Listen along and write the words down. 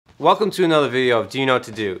Welcome to another video of Do You Know What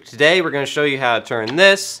to Do? Today we're going to show you how to turn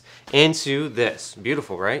this into this.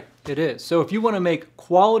 Beautiful, right? It is. So if you want to make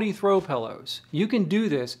quality throw pillows, you can do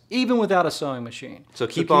this even without a sewing machine. So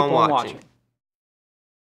keep on watching.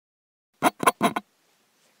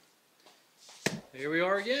 Here we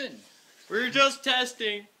are again. We're just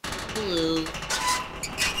testing. Hello.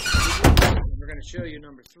 We're going to show you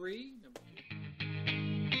number 3.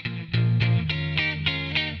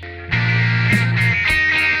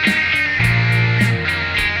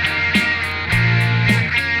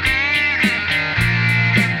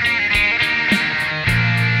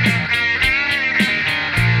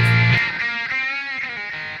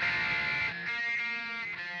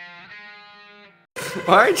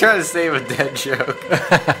 Why are you trying to save a dead joke?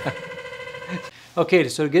 Okay,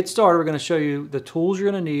 so to get started, we're going to show you the tools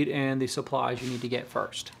you're going to need and the supplies you need to get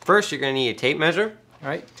first. First, you're going to need a tape measure,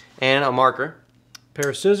 right? And a marker. A pair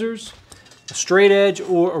of scissors, a straight edge,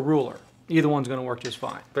 or a ruler. Either one's going to work just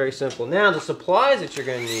fine. Very simple. Now, the supplies that you're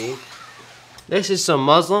going to need, this is some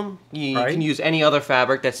muslin. You can use any other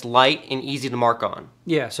fabric that's light and easy to mark on.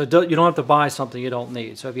 Yeah, so you don't have to buy something you don't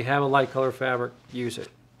need. So if you have a light color fabric, use it.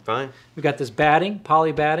 Fine. We've got this batting,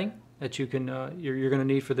 poly batting, that you can you're going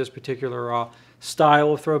to need for this particular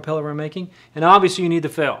style of throw pillow we're making. And obviously you need the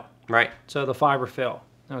fill. Right. So the fiber fill.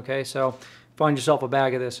 Okay, so find yourself a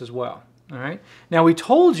bag of this as well. All right. Now we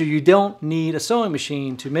told you you don't need a sewing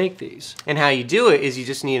machine to make these. And how you do it is you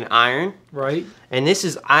just need an iron. Right. And this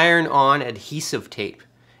is iron-on adhesive tape.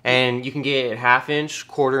 And you can get it 1/2 inch,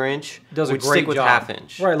 1/4 inch. Does a great stick with job. 1/2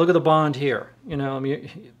 inch. Right. Look at the bond here. You know, I mean,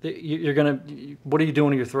 you're gonna. What are you doing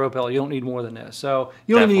to your throw pillow? You don't need more than this. So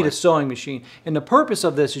you don't even need a sewing machine. And the purpose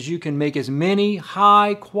of this is you can make as many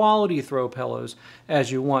high-quality throw pillows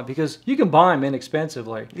as you want because you can buy them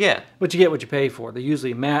inexpensively. Yeah. But you get what you pay for. They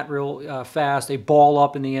usually mat real fast. They ball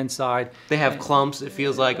up in the inside. They have clumps. It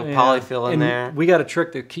feels like a polyfill in there. We got a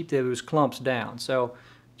trick to keep those clumps down. So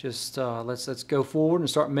just let's go forward and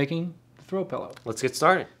start making the throw pillow. Let's get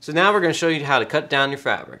started. So now we're going to show you how to cut down your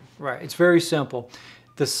fabric. Right. It's very simple.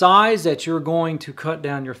 The size that you're going to cut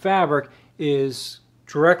down your fabric is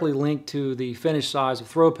directly linked to the finished size of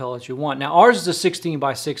throw pillow that you want. Now ours is a 16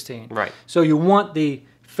 by 16. Right. So you want the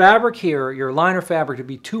fabric here, your liner fabric, to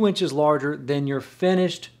be 2 inches larger than your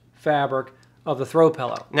finished fabric of the throw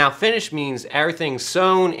pillow. Now finished means everything's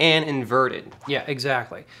sewn and inverted. Yeah,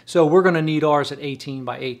 exactly. So we're going to need ours at 18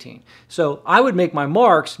 by 18. So I would make my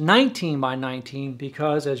marks 19 by 19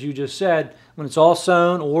 because, as you just said, when it's all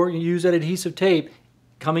sewn or you use that adhesive tape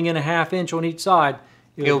coming in 1/2 inch on each side,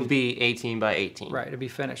 it'll be 18 by 18. Right, it'll be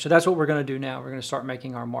finished. So that's what we're going to do now. We're going to start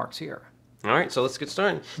making our marks here. All right, so let's get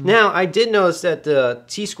started. Now, I did notice that the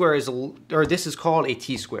T-square is, or this is called a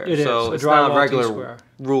T-square. It is, so it's drywall not a regular T-square.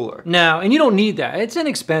 ruler. No, and you don't need that. It's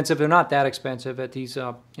inexpensive. They're not that expensive at these,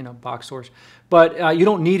 box stores. But you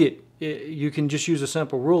don't need it. You can just use a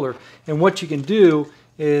simple ruler. And what you can do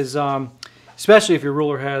is, especially if your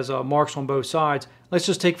ruler has marks on both sides, let's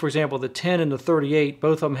just take, for example, the 10 and the 38.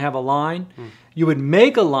 Both of them have a line. You would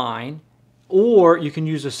make a line, or you can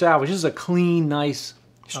use a salvage. This is a clean, nice,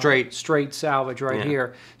 straight salvage right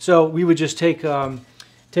here. So we would just take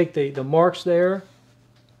the marks there,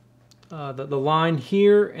 the line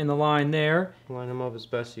here and the line there. Line them up as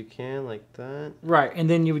best you can, like that. Right, and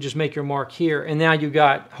then you would just make your mark here, and now you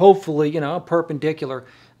got hopefully a perpendicular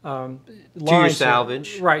line to your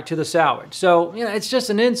salvage. Right, to the salvage. So it's just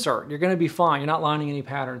an insert. You're going to be fine. You're not lining any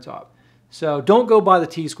patterns up. So don't go by the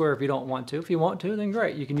T-square if you don't want to. If you want to, then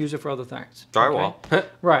great. You can use it for other things. Drywall. Okay?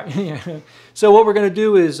 Right. Yeah. So what we're going to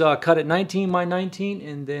do is cut it 19 by 19,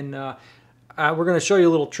 and then we're going to show you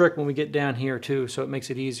a little trick when we get down here too, so it makes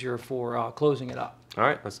it easier for closing it up. All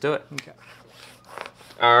right, let's do it. Okay.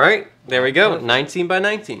 All right, there we go, 19 by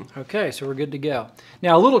 19. Okay, so we're good to go.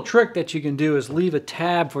 Now, a little trick that you can do is leave a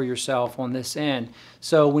tab for yourself on this end.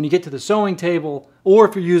 So when you get to the sewing table, or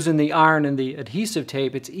if you're using the iron and the adhesive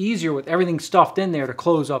tape, it's easier with everything stuffed in there to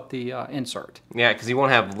close up the insert. Yeah, because you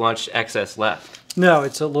won't have much excess left. No,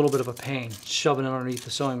 it's a little bit of a pain shoving it underneath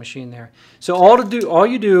the sewing machine there. So all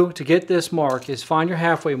you do to get this mark is find your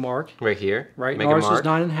halfway mark. Right here. Right, Make ours a mark. is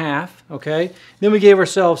 9 1/2, okay? Then we gave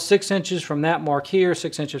ourselves 6 inches from that mark here,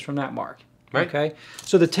 6 inches from that mark. Right. Okay,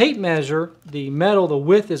 so the tape measure, the metal, the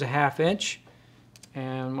width is 1/2 inch.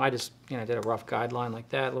 And I just did a rough guideline like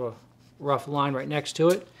that, a little rough line right next to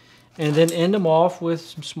it. And then end them off with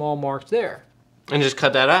some small marks there. And just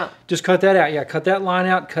cut that out. Just cut that out, yeah. Cut that line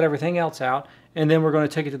out, cut everything else out. And then we're going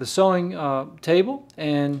to take it to the sewing table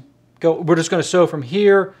and go. We're just going to sew from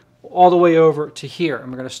here all the way over to here. And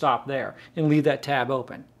we're going to stop there and leave that tab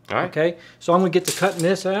open. All right. Okay, so I'm going to get to cutting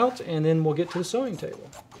this out, and then we'll get to the sewing table.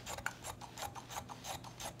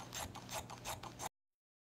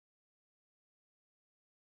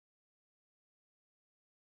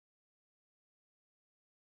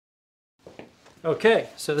 Okay,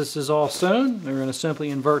 so this is all sewn. We're going to simply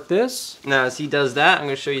invert this. Now, as he does that, I'm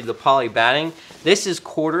going to show you the poly batting. This is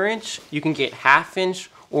 1/4 inch. You can get 1/2 inch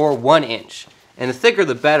or 1 inch. And the thicker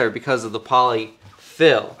the better because of the poly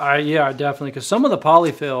fill. Yeah, definitely, because some of the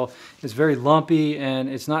polyfill is very lumpy and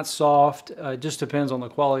it's not soft. It just depends on the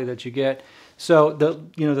quality that you get. So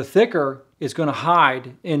the thicker is going to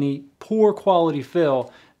hide any poor quality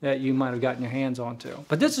fill that you might have gotten your hands onto.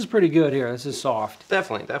 But this is pretty good here. This is soft.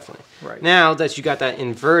 Definitely, definitely. Right. Now that you got that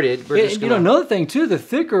inverted, we're just gonna... another thing too, the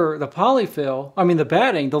thicker the polyfill, I mean the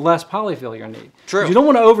batting, the less polyfill you're gonna need. True. You don't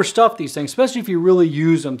want to overstuff these things, especially if you really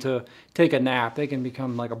use them to take a nap. They can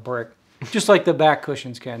become like a brick. Just like the back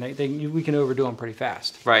cushions can. We can overdo them pretty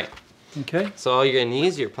fast. Right. Okay. So all you're gonna need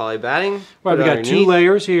is your poly batting. Right, we got 2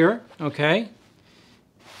 layers here. Okay.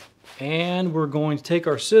 And we're going to take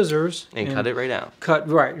our scissors and cut it right out. Cut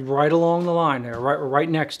right along the line there, right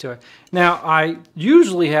next to it. Now, I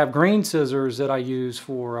usually have green scissors that I use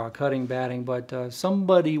for cutting batting, but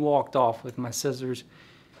somebody walked off with my scissors.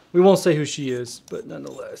 We won't say who she is, but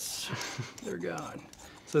nonetheless, they're gone.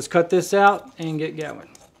 So let's cut this out and get going.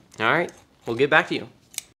 All right, we'll get back to you.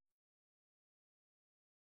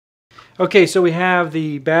 Okay, so we have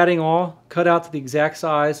the batting all cut out to the exact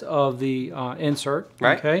size of the insert.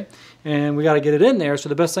 Right. Okay, and we got to get it in there. So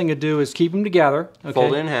the best thing to do is keep them together. Okay?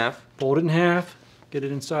 Fold it in half. Fold it in half. Get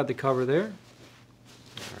it inside the cover there.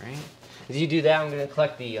 All right. As you do that, I'm going to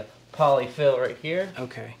collect the polyfill right here.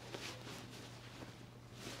 Okay.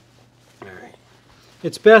 All right.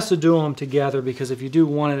 It's best to do them together because if you do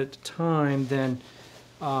one at a time, then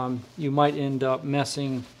you might end up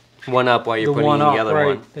messing one up while you're putting in the other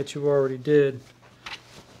one. That you already did.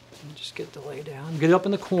 Just get the lay down. Get it up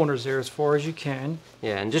in the corners there as far as you can.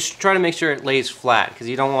 Yeah, and just try to make sure it lays flat because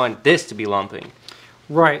you don't want this to be lumping.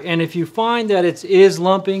 Right, and if you find that it is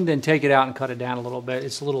lumping, then take it out and cut it down a little bit.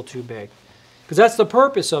 It's a little too big. Because that's the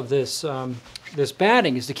purpose of this this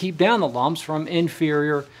batting, is to keep down the lumps from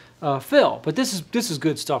inferior fill. But this is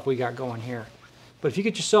good stuff we got going here. But if you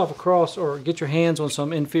get yourself across or get your hands on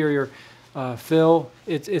some inferior fill,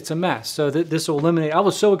 it's a mess. So this will eliminate. I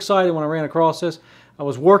was so excited when I ran across this. I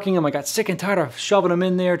was working them. I got sick and tired of shoving them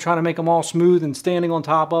in there, trying to make them all smooth and standing on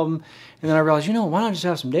top of them. And then I realized, you know, why not just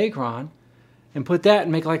have some Decor and put that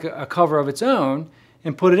and make like a cover of its own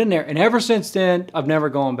and put it in there. And ever since then, I've never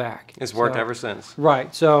gone back. It's worked ever since.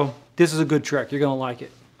 Right. So this is a good trick. You're going to like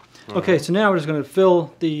it. Okay. So now we're just going to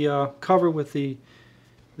fill the cover with the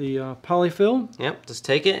polyfill. Yep. Just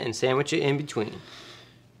take it and sandwich it in between.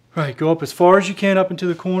 Right. Go up as far as you can up into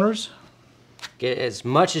the corners. Get as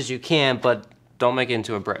much as you can, but don't make it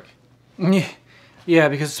into a brick. Yeah,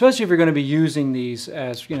 because especially if you're going to be using these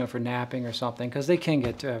as, you know, for napping or something, because they can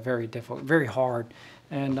get very difficult, very hard,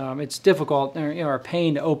 and it's difficult, you know, or a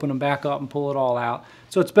pain to open them back up and pull it all out.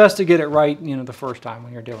 So it's best to get it right, you know, the first time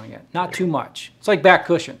when you're doing it. Not too much. It's like back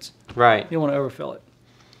cushions. Right. You don't want to overfill it.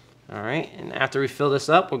 All right, and after we fill this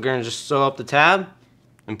up, we're going to just sew up the tab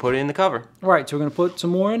and put it in the cover. All right, so we're going to put some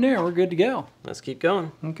more in there. We're good to go. Let's keep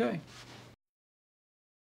going. Okay.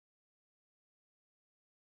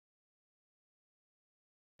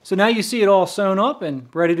 So now you see it all sewn up and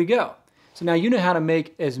ready to go. So now you know how to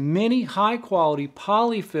make as many high quality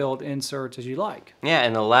poly-filled inserts as you like. Yeah,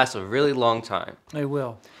 and they'll last a really long time. They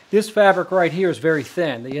will. This fabric right here is very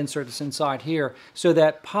thin, the insert that's inside here, so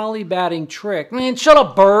that poly batting trick, man, shut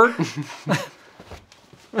up, bird!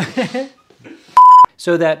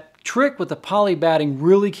 So that trick with the poly batting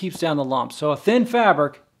really keeps down the lumps. So a thin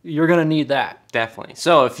fabric, you're going to need that. Definitely.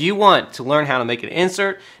 So if you want to learn how to make an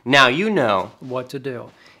insert, now you know what to do.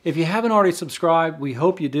 If you haven't already subscribed, we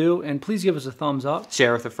hope you do, and please give us a thumbs up.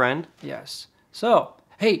 Share with a friend. Yes. So,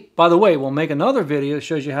 hey, by the way, we'll make another video that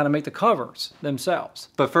shows you how to make the covers themselves.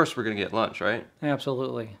 But first we're going to get lunch, right?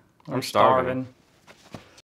 Absolutely. I'm starving.